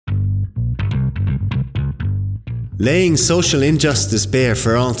Laying social injustice bare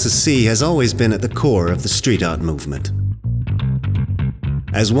for all to see has always been at the core of the street art movement.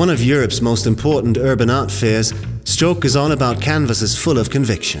 As one of Europe's most important urban art fairs, Stroke is all about canvases full of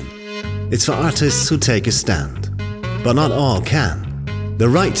conviction. It's for artists who take a stand. But not all can. The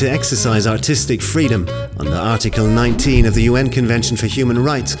right to exercise artistic freedom under Article 19 of the UN Convention for Human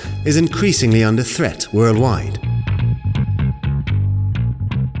Rights is increasingly under threat worldwide.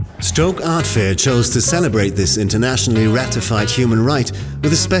 Stroke Art Fair chose to celebrate this internationally ratified human right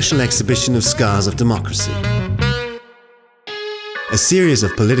with a special exhibition of Scars of Democracy. A series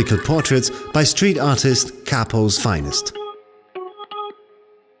of political portraits by street artist Capo's finest.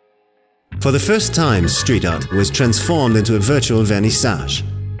 For the first time, street art was transformed into a virtual vernissage,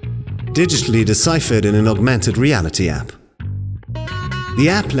 digitally deciphered in an augmented reality app. The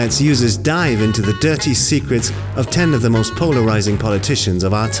app lets users dive into the dirty secrets of 10 of the most polarizing politicians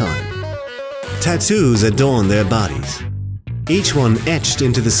of our time. Tattoos adorn their bodies, each one etched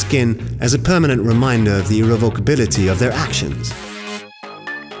into the skin as a permanent reminder of the irrevocability of their actions.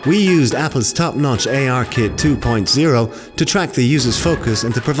 We used Apple's top-notch ARKit 2.0 to track the user's focus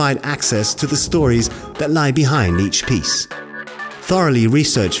and to provide access to the stories that lie behind each piece. Thoroughly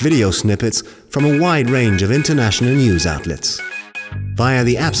researched video snippets from a wide range of international news outlets. Via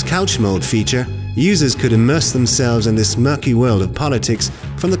the app's Couch Mode feature, users could immerse themselves in this murky world of politics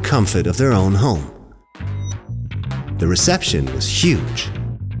from the comfort of their own home. The reception was huge.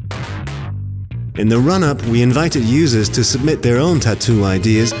 In the run-up, we invited users to submit their own tattoo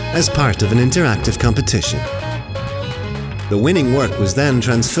ideas as part of an interactive competition. The winning work was then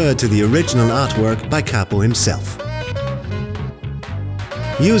transferred to the original artwork by Capo himself.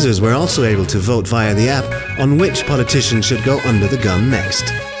 Users were also able to vote via the app on which politician should go under the gun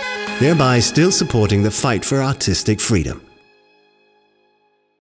next, thereby still supporting the fight for artistic freedom.